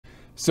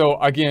So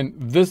again,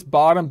 this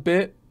bottom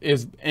bit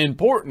is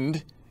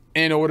important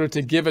in order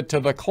to give it to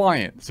the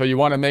client. So you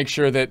want to make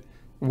sure that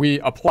we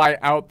apply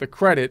out the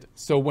credit.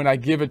 So when I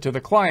give it to the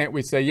client,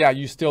 we say, yeah,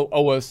 you still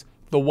owe us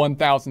the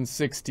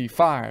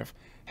 $1,065.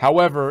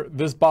 However,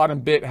 this bottom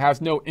bit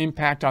has no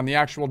impact on the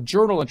actual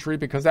journal entry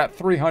because that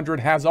 300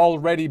 has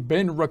already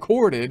been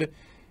recorded,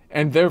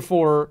 and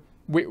therefore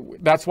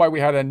that's why we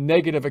had a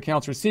negative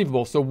accounts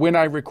receivable. So when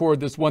I record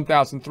this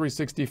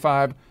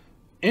 1,365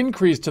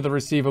 increase to the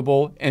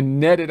receivable and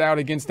net it out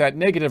against that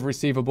negative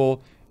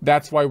receivable,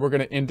 that's why we're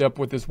going to end up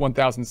with this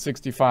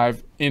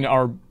 1,065 in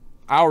our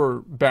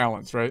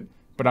balance, right?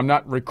 But I'm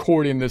not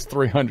recording this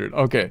 300.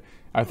 Okay,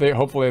 I think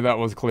hopefully that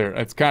was clear.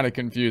 It's kind of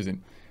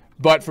confusing.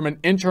 But from an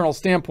internal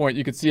standpoint,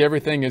 you can see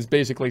everything is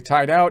basically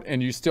tied out,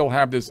 and you still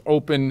have this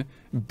open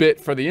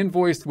bit for the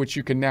invoice, which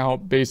you can now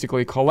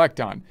basically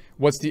collect on.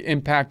 What's the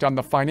impact on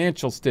the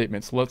financial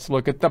statements? Let's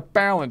look at the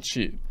balance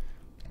sheet.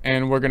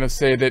 And we're going to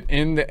say that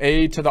in the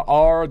A to the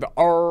R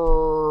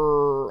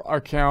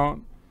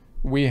account,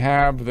 we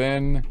have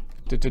then,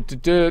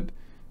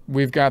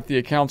 we've got the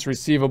accounts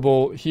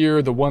receivable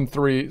here, the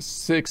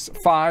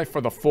 1,365 for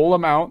the full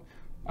amount.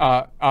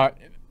 And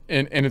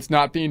it's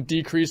not being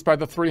decreased by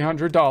the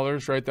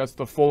 $300, right? That's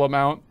the full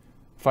amount.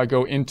 If I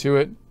go into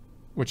it,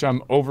 which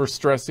I'm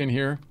overstressing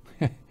here.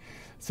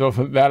 So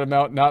that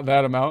amount, not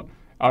that amount.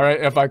 All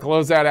right, if I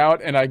close that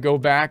out and I go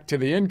back to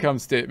the income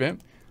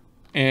statement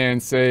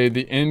and say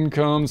the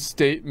income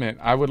statement,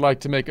 I would like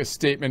to make a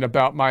statement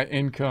about my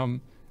income.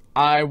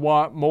 I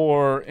want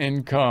more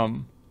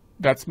income.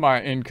 That's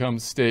my income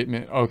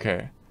statement.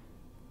 Okay.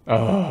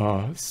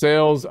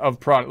 Sales of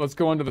product. Let's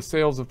go into the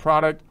sales of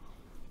product.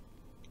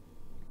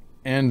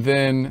 And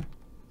then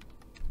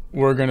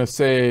we're going to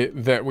say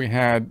that we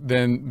had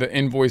then the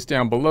invoice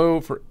down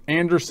below for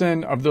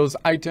Anderson of those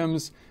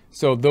items.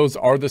 So those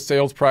are the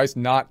sales price,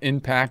 not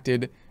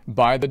impacted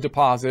by the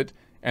deposit.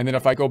 And then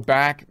if I go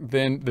back,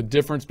 then the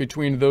difference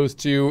between those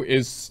two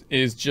is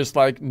just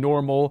like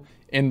normal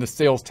in the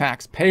sales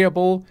tax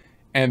payable.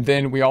 And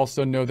then we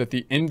also know that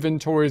the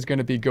inventory is going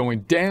to be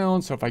going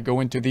down. So if I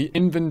go into the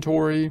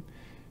inventory,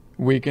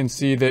 we can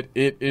see that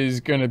it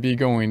is going to be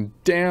going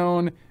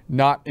down,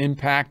 not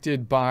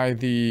impacted by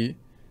the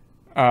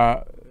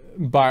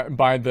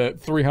by the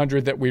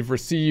 300 that we've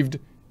received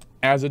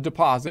as a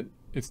deposit.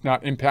 It's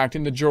not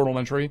impacting the journal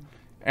entry.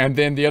 And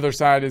then the other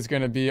side is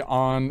going to be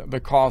on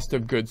the cost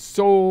of goods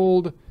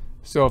sold.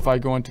 So if I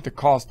go into the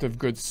cost of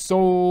goods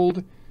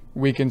sold,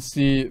 we can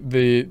see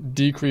the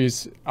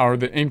decrease or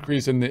the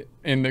increase in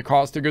the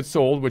cost of goods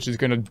sold, which is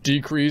going to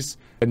decrease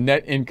the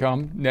net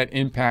income, net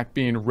impact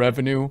being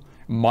revenue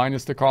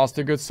minus the cost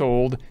of goods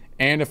sold.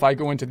 And if I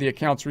go into the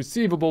accounts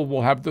receivable,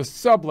 we'll have the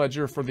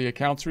subledger for the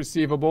accounts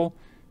receivable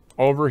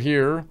over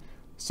here.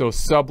 So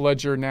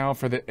subledger now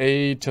for the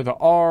A to the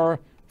R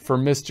for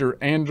Mr.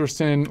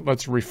 Anderson.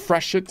 Let's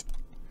refresh it.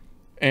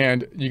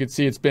 And you can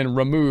see it's been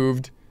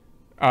removed.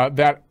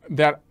 That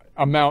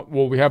amount,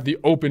 well, we have the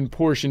open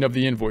portion of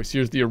the invoice.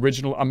 Here's the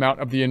original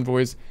amount of the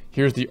invoice.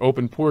 Here's the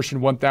open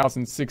portion,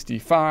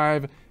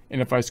 1,065.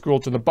 And if I scroll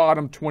to the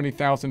bottom,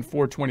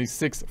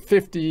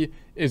 20,426.50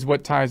 is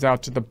what ties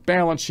out to the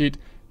balance sheet,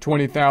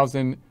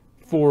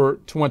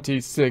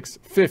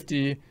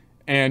 20,426.50.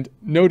 And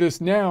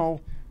notice now,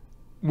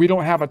 we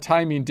don't have a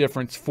timing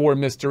difference for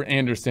Mr.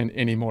 Anderson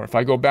anymore. If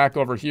I go back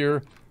over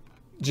here,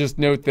 just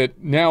note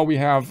that now we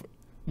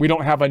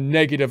don't have a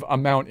negative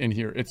amount in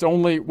here. It's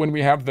only when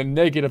we have the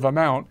negative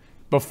amount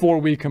before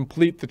we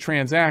complete the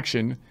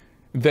transaction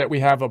that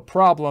we have a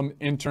problem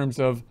in terms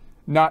of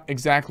not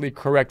exactly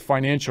correct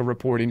financial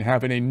reporting,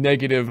 having a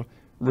negative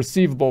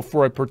receivable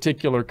for a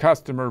particular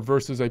customer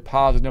versus a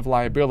positive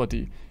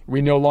liability.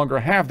 We no longer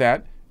have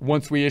that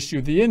once we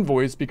issue the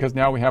invoice because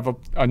now we have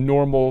a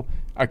normal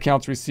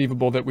accounts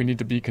receivable that we need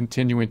to be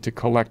continuing to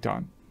collect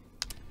on.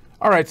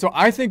 All right, so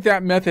I think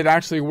that method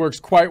actually works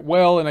quite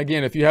well. And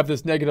again, if you have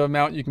this negative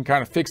amount, you can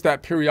kind of fix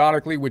that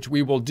periodically, which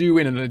we will do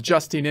in an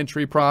adjusting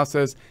entry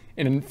process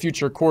in a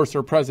future course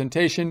or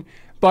presentation.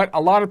 But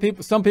a lot of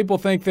people, some people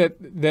think that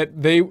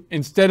they,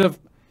 instead of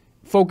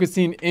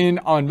focusing in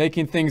on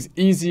making things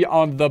easy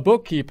on the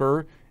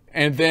bookkeeper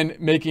and then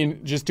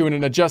just doing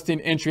an adjusting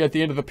entry at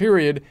the end of the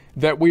period,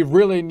 that we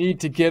really need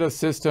to get a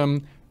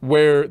system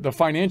where the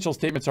financial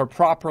statements are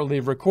properly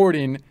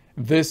recording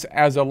this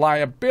as a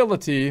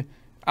liability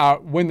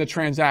when the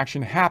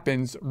transaction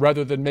happens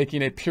rather than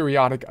making a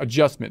periodic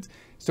adjustment.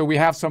 So we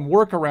have some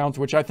workarounds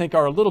which I think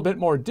are a little bit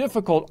more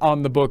difficult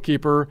on the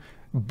bookkeeper,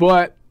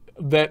 but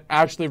that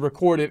actually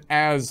record it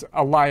as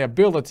a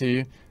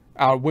liability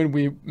when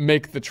we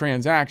make the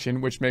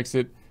transaction, which makes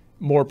it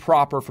more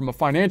proper from a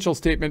financial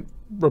statement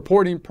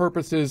reporting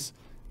purposes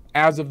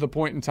as of the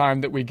point in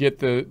time that we get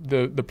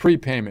the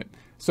prepayment.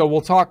 So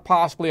we'll talk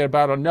possibly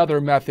about another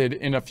method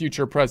in a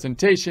future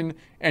presentation,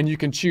 and you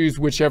can choose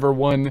whichever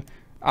one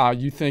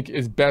you think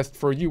is best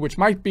for you, which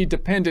might be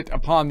dependent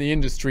upon the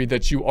industry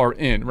that you are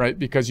in, right?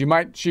 Because you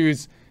might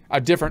choose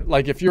a different,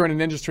 like if you're in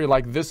an industry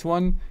like this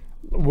one,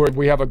 where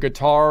we have a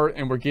guitar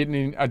and we're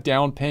getting a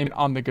down payment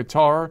on the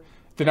guitar,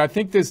 then I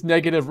think this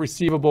negative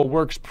receivable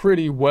works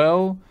pretty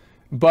well.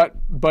 But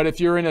if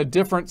you're in a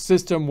different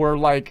system where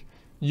like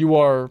you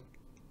are,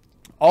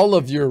 all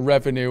of your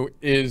revenue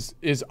is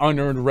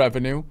unearned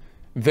revenue,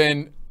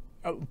 then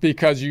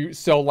because you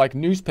sell like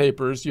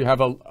newspapers, you have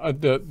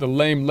the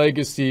lame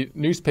legacy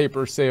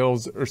newspaper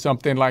sales or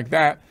something like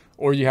that,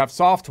 or you have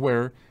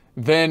software,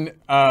 then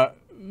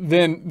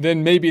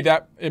maybe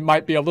that it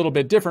might be a little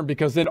bit different,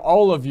 because then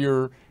all of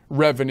your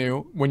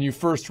revenue when you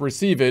first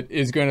receive it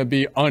is going to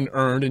be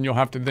unearned, and you'll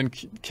have to then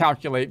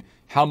calculate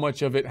how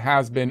much of it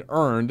has been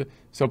earned.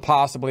 So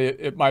possibly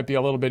it might be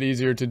a little bit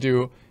easier to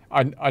do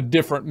a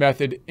different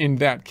method in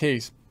that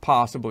case,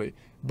 possibly.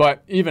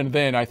 But even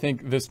then, I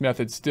think this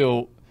method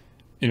still,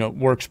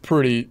 works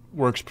pretty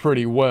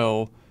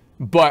well.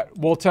 But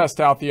we'll test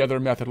out the other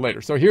method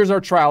later. So here's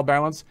our trial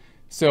balance.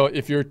 So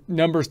if your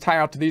numbers tie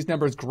out to these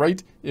numbers,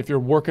 great. If you're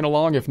working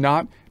along, if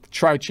not,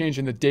 try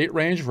changing the date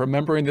range.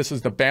 Remembering this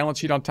is the balance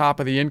sheet on top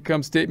of the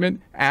income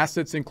statement.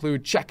 Assets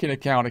include checking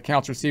account,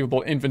 accounts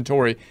receivable,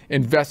 inventory,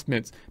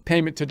 investments,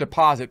 payment to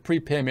deposit,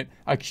 prepayment,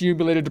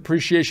 accumulated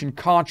depreciation,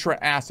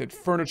 contra asset,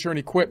 furniture and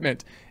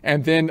equipment,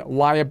 and then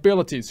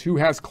liabilities. Who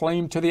has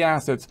claim to the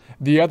assets?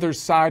 The other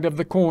side of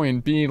the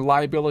coin being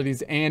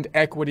liabilities and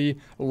equity.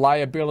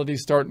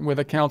 Liabilities starting with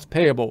accounts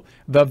payable.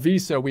 The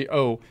Visa we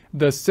owe.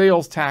 The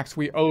sales tax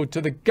we owe to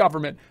the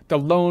government. The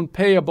loan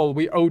payable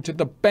we owe to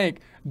the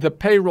bank. The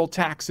payroll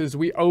taxes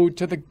we owe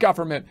to the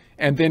government,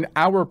 and then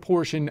our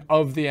portion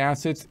of the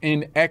assets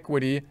in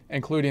equity,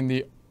 including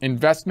the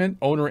investment,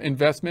 owner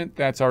investment,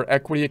 that's our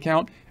equity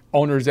account,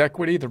 owner's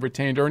equity, the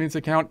retained earnings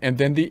account, and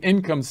then the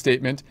income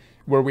statement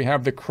where we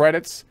have the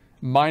credits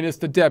minus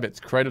the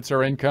debits. Credits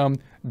are income,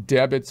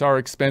 debits are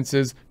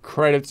expenses.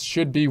 Credits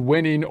should be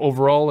winning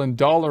overall in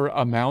dollar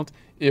amount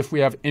if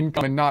we have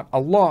income and not a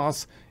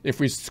loss.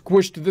 If we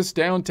squished this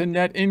down to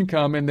net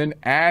income and then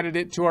added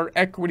it to our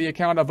equity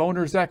account of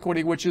owner's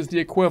equity, which is the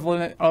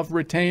equivalent of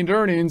retained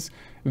earnings,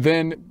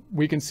 then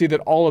we can see that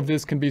all of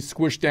this can be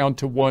squished down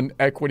to one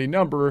equity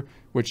number,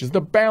 which is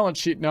the balance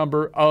sheet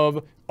number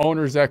of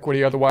owner's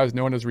equity, otherwise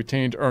known as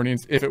retained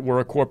earnings if it were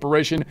a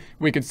corporation.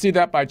 We can see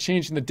that by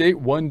changing the date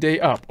one day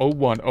up,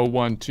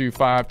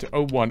 01/01/25 to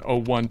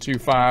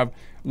 01/01/25.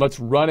 Let's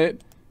run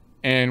it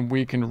and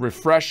we can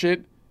refresh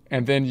it.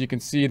 And then you can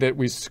see that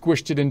we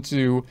squished it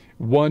into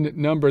one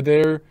number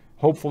there,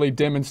 hopefully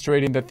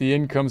demonstrating that the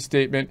income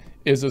statement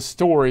is a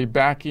story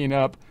backing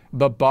up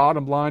the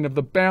bottom line of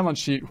the balance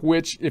sheet,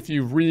 which, if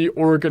you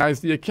reorganize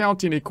the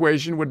accounting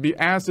equation, would be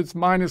assets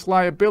minus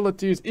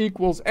liabilities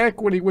equals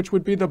equity, which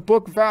would be the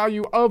book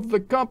value of the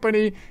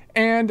company.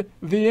 And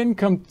the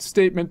income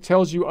statement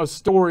tells you a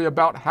story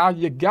about how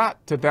you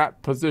got to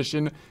that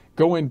position,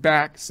 going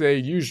back, say,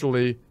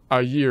 usually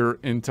a year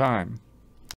in time.